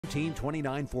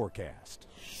1929 forecast.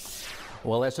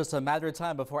 Well, it's just a matter of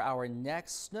time before our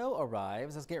next snow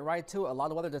arrives. Let's get right to it. A lot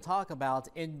of weather to talk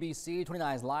about. NBC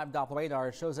 29's live Doppler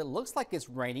radar shows it looks like it's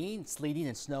raining, sleeting,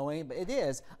 and snowing, but it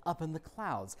is up in the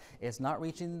clouds. It's not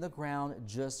reaching the ground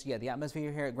just yet. The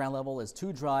atmosphere here at ground level is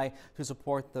too dry to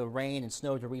support the rain and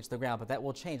snow to reach the ground, but that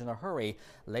will change in a hurry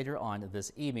later on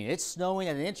this evening. It's snowing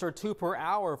at an inch or two per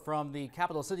hour from the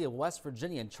capital city of West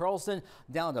Virginia and Charleston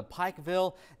down to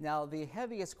Pikeville. Now, the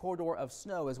heaviest corridor of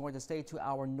snow is going to stay to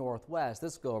our northwest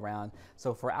this go around.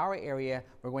 So for our area,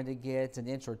 we're going to get an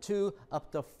inch or two up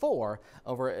to 4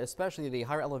 over especially the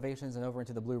higher elevations and over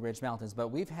into the Blue Ridge Mountains. But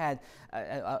we've had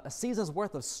a season's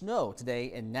worth of snow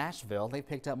today in Nashville. They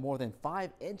picked up more than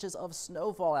 5 inches of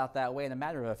snowfall out that way in a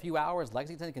matter of a few hours.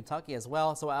 Lexington, Kentucky as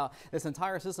well. So this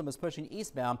entire system is pushing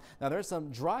eastbound. Now there's some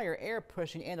drier air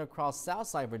pushing in across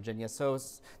Southside Virginia. So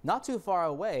it's not too far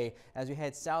away as you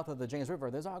head south of the James River.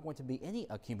 There's not going to be any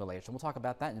accumulation. We'll talk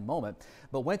about that in a moment.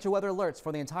 But winter weather alerts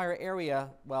for the entire area,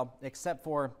 well, except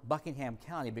for Buckingham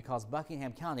County, because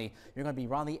Buckingham County, you're going to be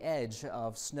right on the edge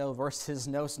of snow versus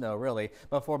no snow, really.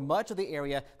 But for much of the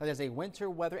area, that is a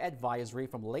winter weather advisory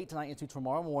from late tonight into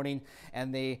tomorrow morning,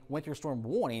 and the winter storm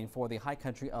warning for the high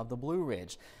country of the Blue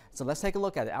Ridge. So let's take a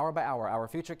look at it hour by hour. Our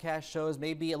futurecast shows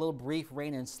maybe a little brief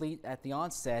rain and sleet at the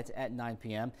onset at 9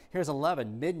 p.m. Here's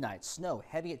 11, midnight, snow,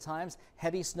 heavy at times,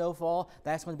 heavy snowfall.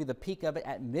 That's going to be the peak of it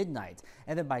at midnight.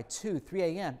 And then by 2, 3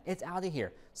 a.m., it's out of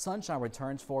here. Sunshine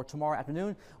returns for tomorrow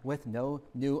afternoon with no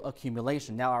new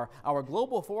accumulation. Now, our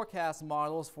global forecast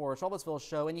models for Charlottesville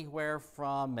show anywhere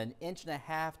from 1.5 inches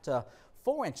to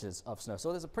 4 inches of snow.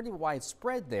 So there's a pretty wide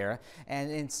spread there.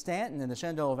 And in Stanton, in the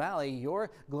Shenandoah Valley,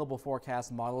 your global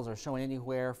forecast models are showing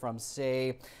anywhere from,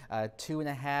 say,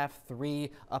 2.5,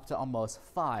 3, up to almost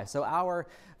 5. So our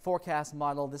forecast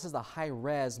model, this is the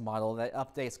high-res model that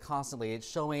updates constantly. It's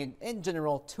showing, in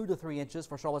general, 2 to 3 inches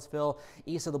for Charlottesville,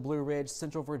 east of the Blue Ridge,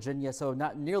 central Virginia. So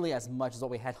not nearly as much as what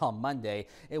we had on Monday.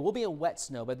 It will be a wet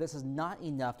snow, but this is not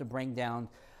enough to bring down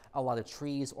a lot of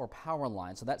trees or power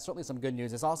lines. So that's certainly some good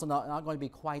news. It's also not going to be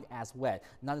quite as wet,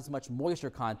 not as much moisture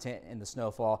content in the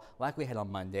snowfall like we had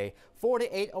on Monday. 4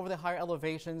 to 8 over the higher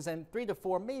elevations and 3 to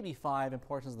 4, maybe 5 in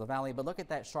portions of the valley. But look at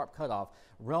that sharp cutoff.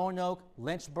 Roanoke,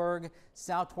 Lynchburg,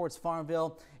 south towards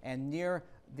Farmville, and near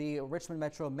the Richmond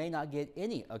Metro may not get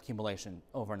any accumulation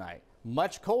overnight.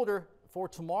 Much colder for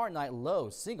tomorrow night, low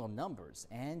single numbers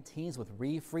and teens with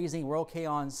refreezing. We're okay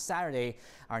on Saturday.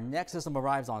 Our next system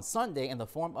arrives on Sunday in the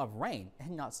form of rain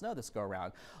and not snow this go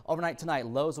around. Overnight tonight,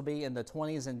 lows will be in the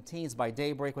 20s and teens by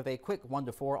daybreak with a quick 1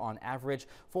 to 4 on average.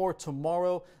 For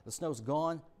tomorrow, the snow's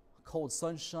gone. Cold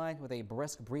sunshine with a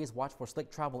brisk breeze. Watch for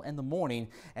slick travel in the morning.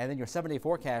 And then your 7-day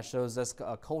forecast shows us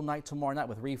a cold night tomorrow night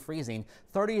with refreezing.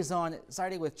 30s on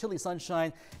Saturday with chilly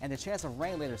sunshine and a chance of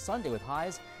rain later Sunday with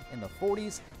highs in the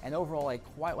 40s, and overall a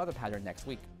quiet weather pattern next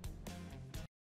week.